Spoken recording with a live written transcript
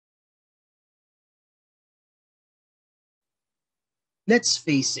Let's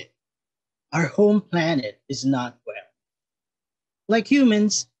face it, our home planet is not well. Like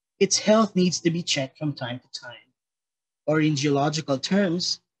humans, its health needs to be checked from time to time, or in geological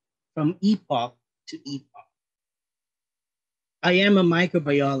terms, from epoch to epoch. I am a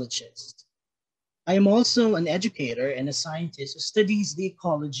microbiologist. I am also an educator and a scientist who studies the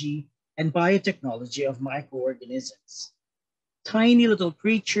ecology and biotechnology of microorganisms, tiny little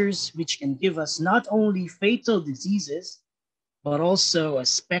creatures which can give us not only fatal diseases, but also a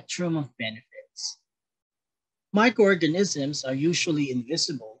spectrum of benefits. Microorganisms are usually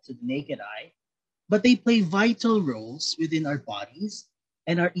invisible to the naked eye, but they play vital roles within our bodies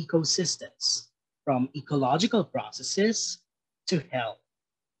and our ecosystems, from ecological processes to health.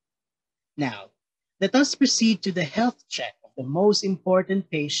 Now, let us proceed to the health check of the most important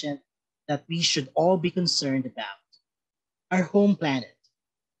patient that we should all be concerned about, our home planet,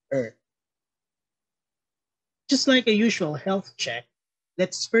 Earth. Just like a usual health check,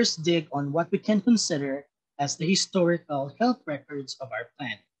 let's first dig on what we can consider as the historical health records of our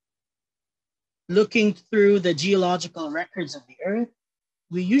planet. Looking through the geological records of the Earth,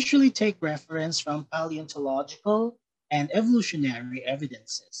 we usually take reference from paleontological and evolutionary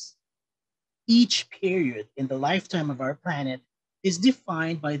evidences. Each period in the lifetime of our planet is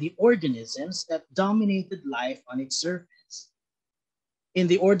defined by the organisms that dominated life on its surface. In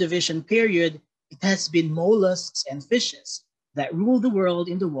the Ordovician period, it has been mollusks and fishes that ruled the world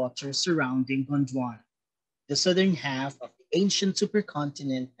in the waters surrounding Gondwana, the southern half of the ancient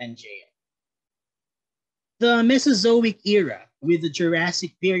supercontinent Pangaea. The Mesozoic era, with the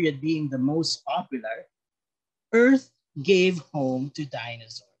Jurassic period being the most popular, Earth gave home to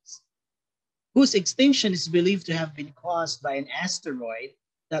dinosaurs, whose extinction is believed to have been caused by an asteroid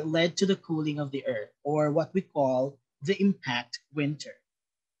that led to the cooling of the Earth, or what we call the impact winter.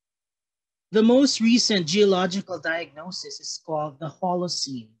 The most recent geological diagnosis is called the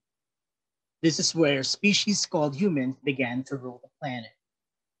Holocene. This is where species called humans began to rule the planet.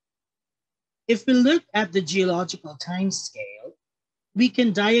 If we look at the geological time scale, we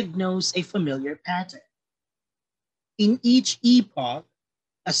can diagnose a familiar pattern. In each epoch,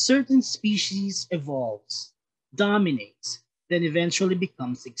 a certain species evolves, dominates, then eventually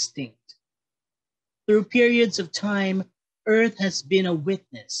becomes extinct. Through periods of time, Earth has been a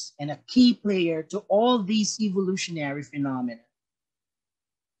witness and a key player to all these evolutionary phenomena.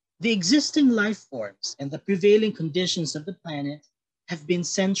 The existing life forms and the prevailing conditions of the planet have been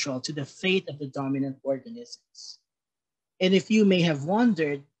central to the fate of the dominant organisms. And if you may have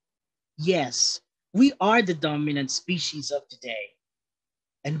wondered, yes, we are the dominant species of today,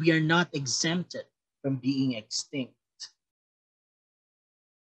 and we are not exempted from being extinct.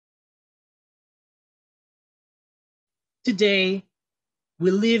 Today,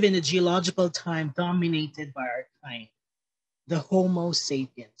 we live in a geological time dominated by our kind, the Homo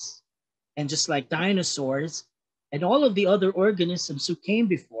sapiens. And just like dinosaurs and all of the other organisms who came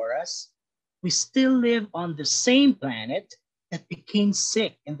before us, we still live on the same planet that became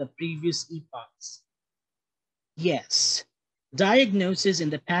sick in the previous epochs. Yes, diagnoses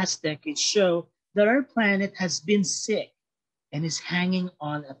in the past decades show that our planet has been sick and is hanging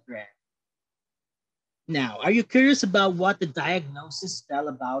on a thread. Now, are you curious about what the diagnosis tell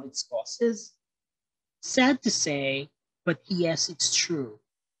about its causes? Sad to say, but yes, it's true.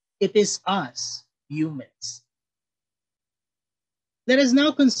 It is us, humans. Let us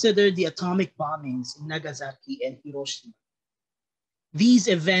now consider the atomic bombings in Nagasaki and Hiroshima. These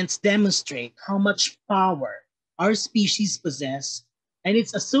events demonstrate how much power our species possess and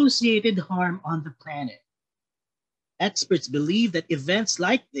its associated harm on the planet. Experts believe that events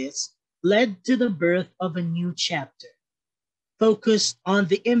like this led to the birth of a new chapter, focused on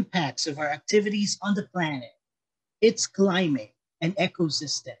the impacts of our activities on the planet, its climate and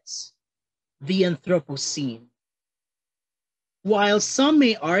ecosystems, the Anthropocene. While some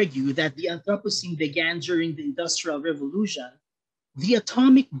may argue that the Anthropocene began during the Industrial Revolution, the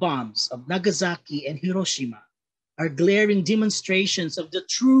atomic bombs of Nagasaki and Hiroshima are glaring demonstrations of the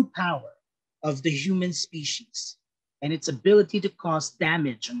true power of the human species and its ability to cause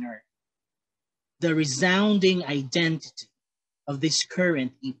damage on Earth, the resounding identity of this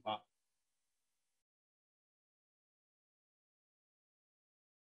current epoch.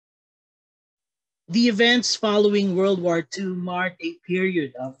 The events following World War II marked a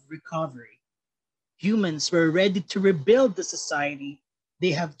period of recovery. Humans were ready to rebuild the society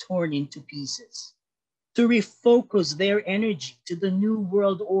they have torn into pieces, to refocus their energy to the new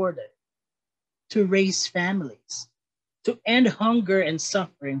world order, to raise families, to end hunger and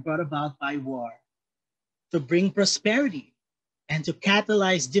suffering brought about by war, to bring prosperity, and to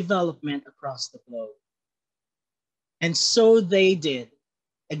catalyze development across the globe. And so they did,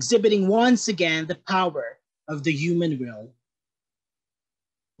 exhibiting once again the power of the human will.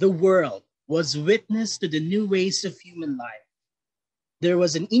 The world was witness to the new ways of human life. There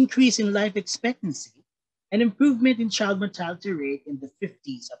was an increase in life expectancy, an improvement in child mortality rate in the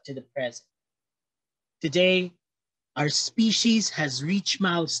 50s up to the present. Today, our species has reached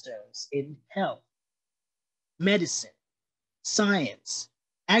milestones in health, medicine, science,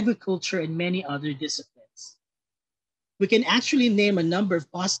 agriculture, and many other disciplines. We can actually name a number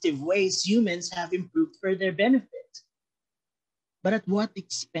of positive ways humans have improved for their benefit. But at what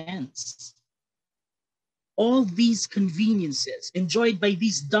expense? All these conveniences enjoyed by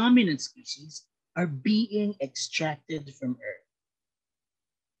these dominant species are being extracted from Earth.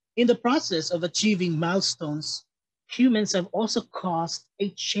 In the process of achieving milestones, humans have also caused a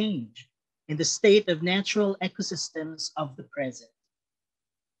change in the state of natural ecosystems of the present,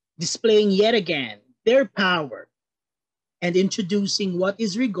 displaying yet again their power and introducing what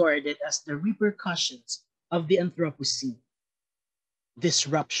is regarded as the repercussions of the Anthropocene: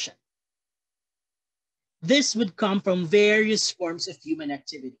 disruption. This would come from various forms of human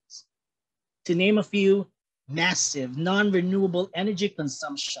activities. To name a few, massive non-renewable energy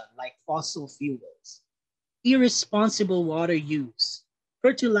consumption like fossil fuels, irresponsible water use,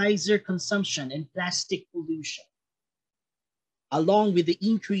 fertilizer consumption, and plastic pollution. Along with the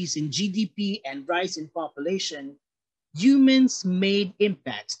increase in GDP and rise in population, humans made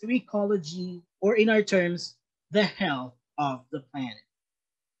impacts to ecology, or in our terms, the health of the planet.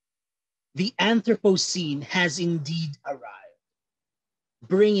 The Anthropocene has indeed arrived,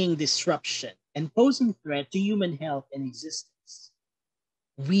 bringing disruption and posing threat to human health and existence.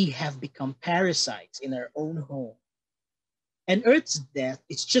 We have become parasites in our own home. And Earth's death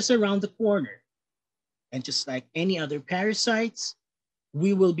is just around the corner. And just like any other parasites,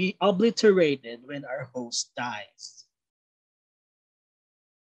 we will be obliterated when our host dies.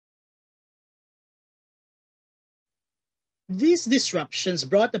 These disruptions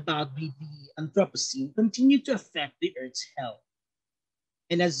brought about by the Anthropocene continue to affect the Earth's health.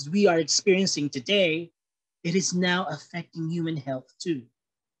 And as we are experiencing today, it is now affecting human health too.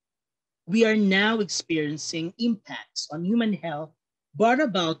 We are now experiencing impacts on human health brought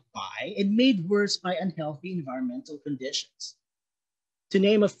about by and made worse by unhealthy environmental conditions. To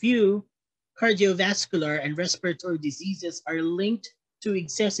name a few, cardiovascular and respiratory diseases are linked to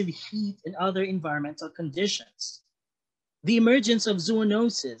excessive heat and other environmental conditions. The emergence of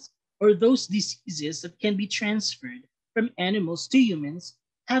zoonoses, or those diseases that can be transferred from animals to humans,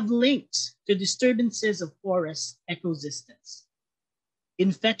 have links to disturbances of forest ecosystems.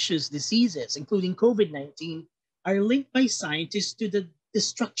 Infectious diseases, including COVID-19, are linked by scientists to the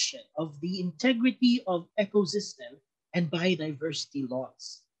destruction of the integrity of ecosystem and biodiversity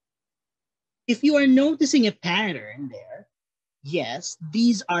loss. If you are noticing a pattern there, yes,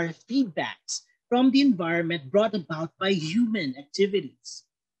 these are feedbacks from the environment brought about by human activities.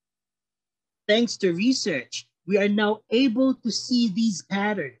 Thanks to research, we are now able to see these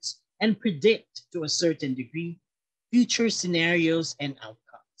patterns and predict, to a certain degree, future scenarios and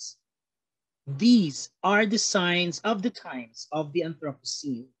outcomes. These are the signs of the times of the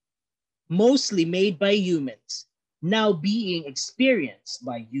Anthropocene, mostly made by humans, now being experienced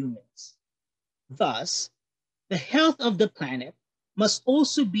by humans. Thus, the health of the planet must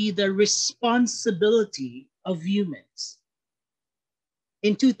also be the responsibility of humans.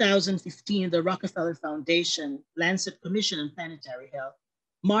 In 2015, the Rockefeller Foundation Lancet Commission on Planetary Health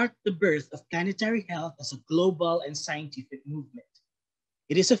marked the birth of planetary health as a global and scientific movement.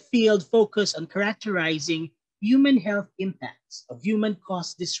 It is a field focused on characterizing human health impacts of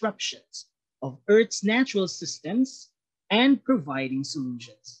human-caused disruptions of Earth's natural systems and providing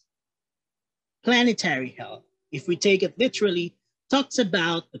solutions. Planetary health, if we take it literally, talks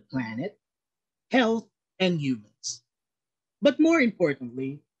about the planet, health, and humans. But more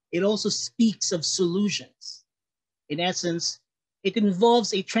importantly, it also speaks of solutions. In essence, it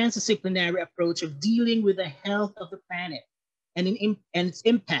involves a transdisciplinary approach of dealing with the health of the planet and its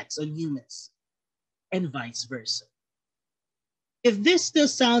impacts on humans, and vice versa. If this still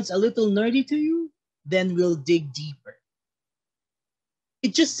sounds a little nerdy to you, then we'll dig deeper.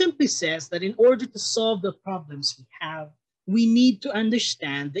 It just simply says that in order to solve the problems we have, we need to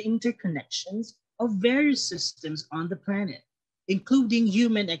understand the interconnections of various systems on the planet, including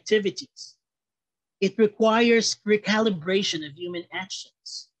human activities. It requires recalibration of human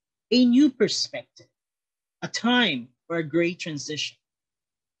actions, a new perspective, a time for a great transition.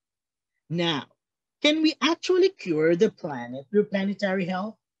 Now, can we actually cure the planet through planetary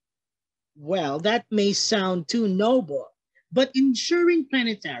health? Well, that may sound too noble, But ensuring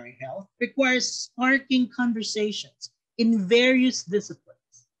planetary health requires sparking conversations in various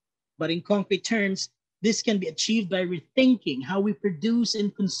disciplines. But in concrete terms, this can be achieved by rethinking how we produce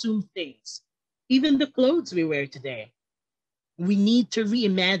and consume things, even the clothes we wear today. We need to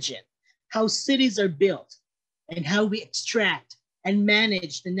reimagine how cities are built and how we extract and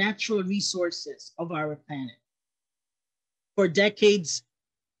manage the natural resources of our planet. For decades,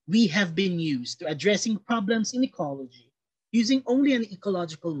 we have been used to addressing problems in ecology using only an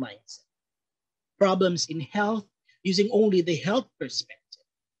ecological mindset, problems in health using only the health perspective,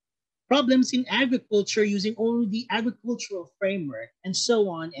 problems in agriculture using only the agricultural framework, and so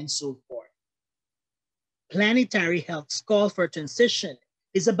on and so forth. Planetary Health's call for transition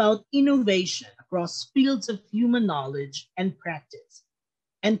is about innovation across fields of human knowledge and practice,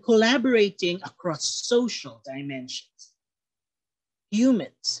 and collaborating across social dimensions.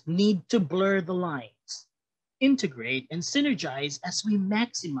 Humans need to blur the lines, integrate and synergize as we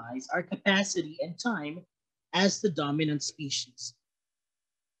maximize our capacity and time as the dominant species.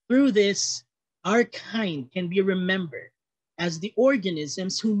 Through this, our kind can be remembered as the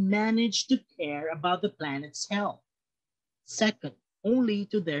organisms who manage to care about the planet's health, second only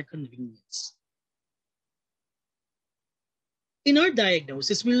to their convenience. In our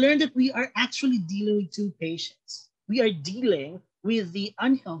diagnosis, we learned that we are actually dealing with two patients. We are dealing with the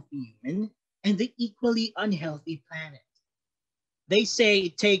unhealthy human and the equally unhealthy planet. They say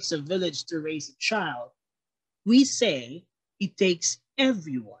it takes a village to raise a child. We say it takes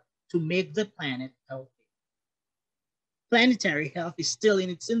everyone to make the planet healthy. Planetary health is still in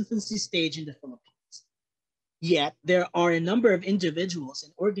its infancy stage in the Philippines. Yet, there are a number of individuals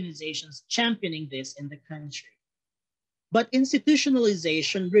and organizations championing this in the country. But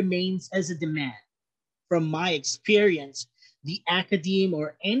institutionalization remains as a demand. From my experience, the academe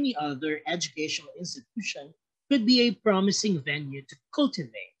or any other educational institution could be a promising venue to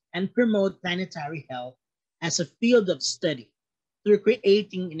cultivate and promote planetary health as a field of study through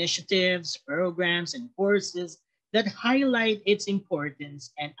creating initiatives, programs, and courses that highlight its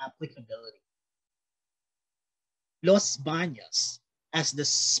importance and applicability. Los Baños, as the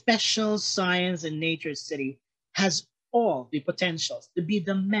special science and nature city, has all the potentials to be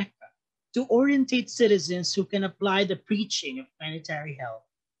the mecca to orientate citizens who can apply the preaching of planetary health.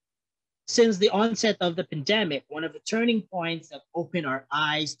 Since the onset of the pandemic, one of the turning points that opened our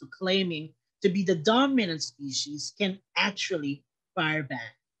eyes to claiming to be the dominant species can actually fire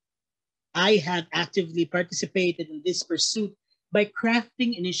back. I have actively participated in this pursuit by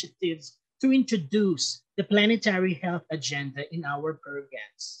crafting initiatives to introduce the planetary health agenda in our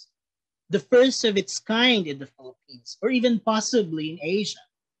programs, the first of its kind in the Philippines, or even possibly in Asia.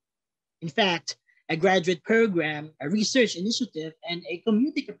 In fact, a graduate program, a research initiative, and a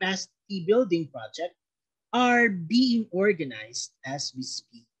community capacity building project are being organized as we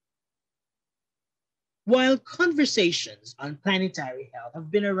speak. While conversations on planetary health have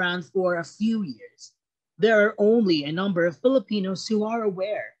been around for a few years, there are only a number of Filipinos who are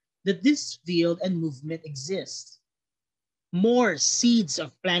aware that this field and movement exists. More seeds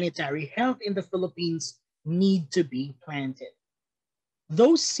of planetary health in the Philippines need to be planted.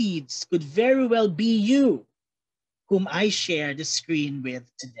 Those seeds could very well be you, whom I share the screen with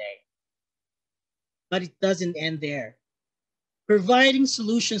today. But it doesn't end there. Providing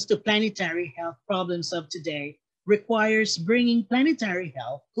solutions to planetary health problems of today requires bringing planetary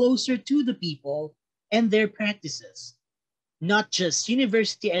health closer to the people and their practices, not just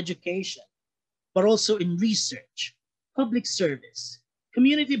university education, but also in research, public service,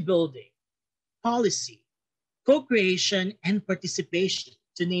 community building, policy, co-creation, and participation,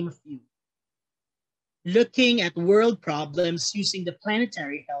 to name a few. Looking at world problems using the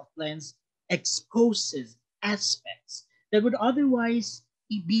planetary health lens exposes aspects that would otherwise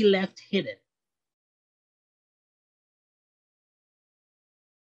be left hidden.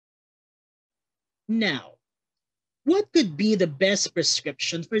 Now, what could be the best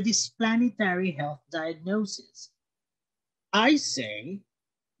prescription for this planetary health diagnosis? I say,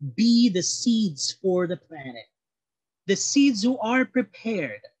 be the seeds for the planet, the seeds who are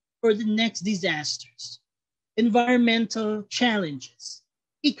prepared for the next disasters, environmental challenges,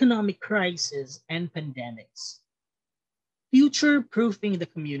 economic crises, and pandemics. Future-proofing the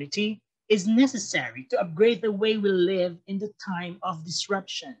community is necessary to upgrade the way we live in the time of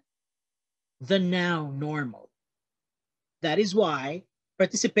disruption, the now normal. That is why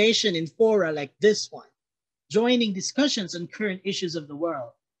participation in fora like this one, joining discussions on current issues of the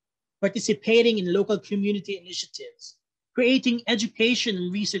world, participating in local community initiatives, creating education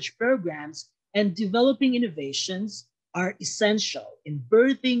and research programs, and developing innovations are essential in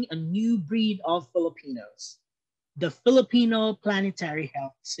birthing a new breed of Filipinos. the Filipino planetary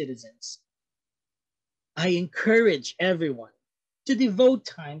health citizens. I encourage everyone to devote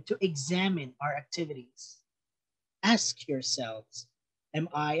time to examine our activities. Ask yourselves, am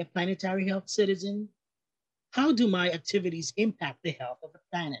I a planetary health citizen? How do my activities impact the health of the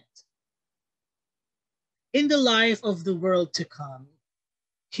planet? In the life of the world to come,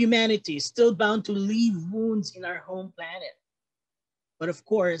 humanity is still bound to leave wounds in our home planet. But of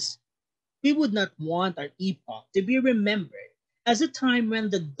course, we would not want our epoch to be remembered as a time when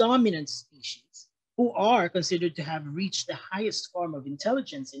the dominant species, who are considered to have reached the highest form of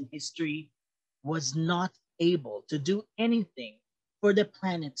intelligence in history, was not able to do anything for the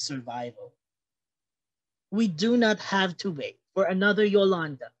planet's survival. We do not have to wait for another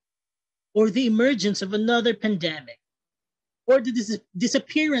Yolanda or the emergence of another pandemic or the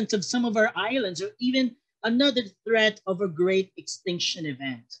disappearance of some of our islands or even another threat of a great extinction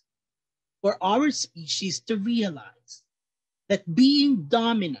event for our species to realize that being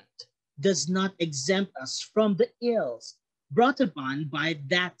dominant does not exempt us from the ills brought upon by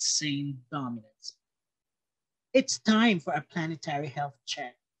that same dominance. It's time for a planetary health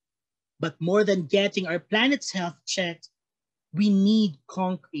check. But more than getting our planet's health checked, we need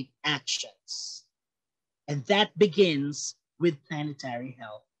concrete actions. And that begins with planetary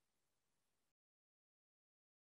health.